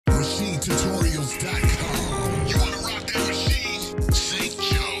MachineTutorials.com. You want to rock that machine? St.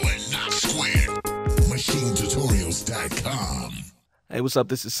 Joe and not squared. MachineTutorials.com. Hey, what's up?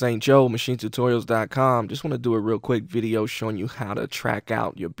 This is St. Joe, MachineTutorials.com. Just want to do a real quick video showing you how to track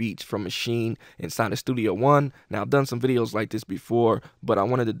out your beats from Maschine inside of Studio One. Now, I've done some videos like this before, but I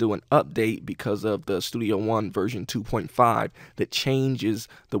wanted to do an update because of the Studio One version 2.5 that changes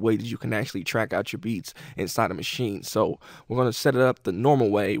the way that you can actually track out your beats inside of Maschine. So we're going to set it up the normal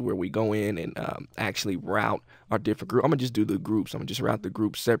way where we go in and actually route our different groups. I'm going to just do the groups. I'm going to just route the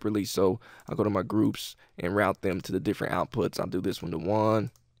groups separately. So I'll go to my groups and route them to the different outputs. I'll do this one to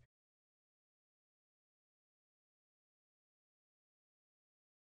 1.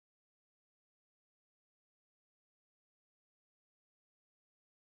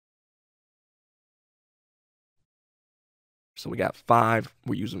 So we got 5.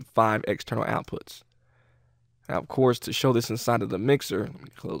 We're using 5 external outputs. Now, of course, to show this inside of the mixer, let me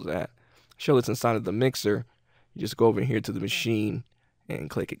close that. Show this inside of the mixer, you just go over here to the machine and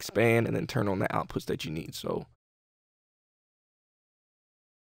click expand and then turn on the outputs that you need. So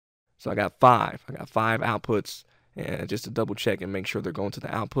I got 5. I got 5 outputs, and just to double check and make sure they're going to the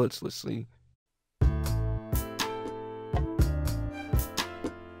outputs, let's see.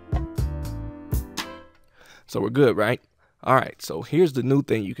 So we're good, right? All right, so here's the new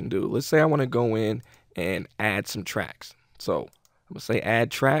thing you can do. Let's say I want to go in and add some tracks. So I'm gonna say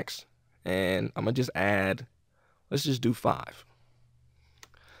add tracks, and I'm gonna just add, let's just do 5.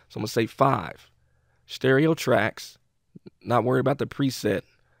 So I'm gonna say 5 stereo tracks, not worried about the preset.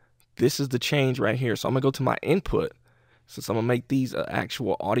 This is the change right here. So I'm gonna go to my input. Since I'm gonna make these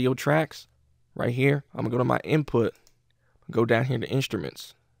actual audio tracks right here, I'm gonna go to my input, go down here to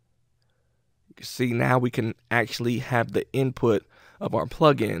instruments. You can see now we can actually have the input of our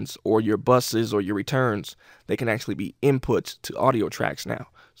plugins or your buses or your returns. They can actually be inputs to audio tracks now.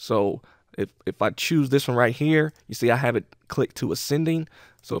 So if I choose this one right here, you see I have it clicked to ascending.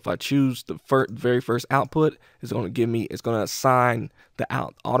 So if I choose the very first output, it's going to give me, it's going to assign the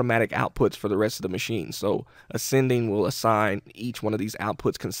automatic outputs for the rest of the machine. So ascending will assign each one of these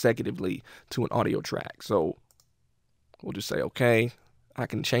outputs consecutively to an audio track. So we'll just say, okay, I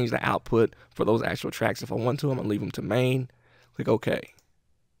can change the output for those actual tracks if I want to. I'm going to leave them to main. Click OK.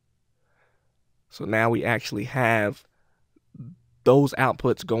 So now we actually have those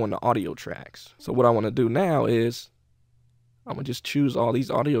outputs going to audio tracks. So what I want to do now is I'm going to just choose all these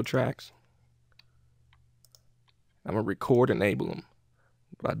audio tracks. I'm going to record and enable them.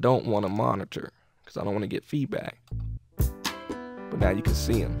 But I don't want to monitor because I don't want to get feedback. But now you can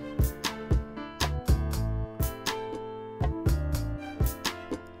see them.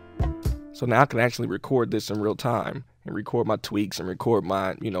 So now I can actually record this in real time and record my tweaks and record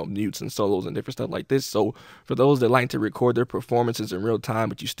my, mutes and solos and different stuff like this. So for those that like to record their performances in real time,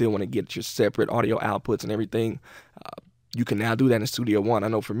 but you still want to get your separate audio outputs and everything, you can now do that in Studio One. I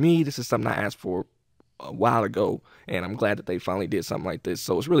know for me, this is something I asked for a while ago, and I'm glad that they finally did something like this.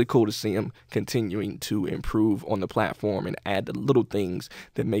 So it's really cool to see them continuing to improve on the platform and add the little things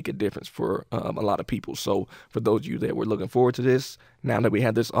that make a difference for a lot of people. So for those of you that were looking forward to this, now that we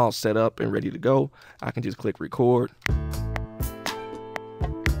have this all set up and ready to go, I can just click record.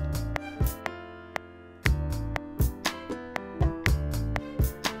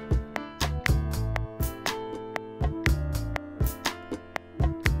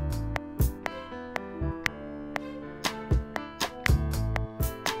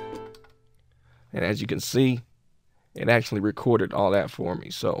 And as you can see, it actually recorded all that for me.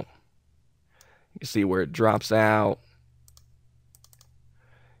 So you can see where it drops out.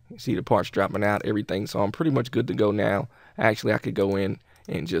 You see the parts dropping out, everything. So I'm pretty much good to go now. Actually, I could go in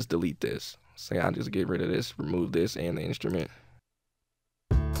and just delete this. Say I'll just get rid of this, remove this and the instrument.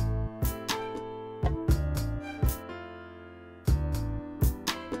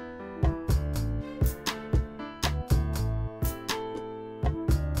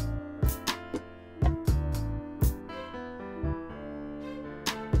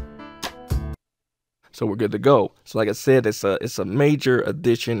 So we're good to go. So like I said, it's a major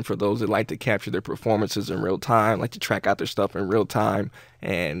addition for those that like to capture their performances in real time, like to track out their stuff in real time.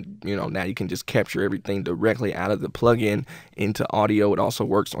 And, now you can just capture everything directly out of the plugin into audio. It also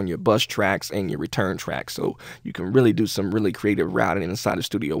works on your bus tracks and your return tracks. So you can really do some really creative routing inside of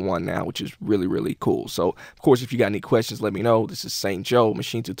Studio One now, which is really, really cool. So, of course, if you got any questions, let me know. This is St. Joe,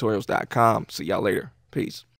 MachineTutorials.com. See y'all later. Peace.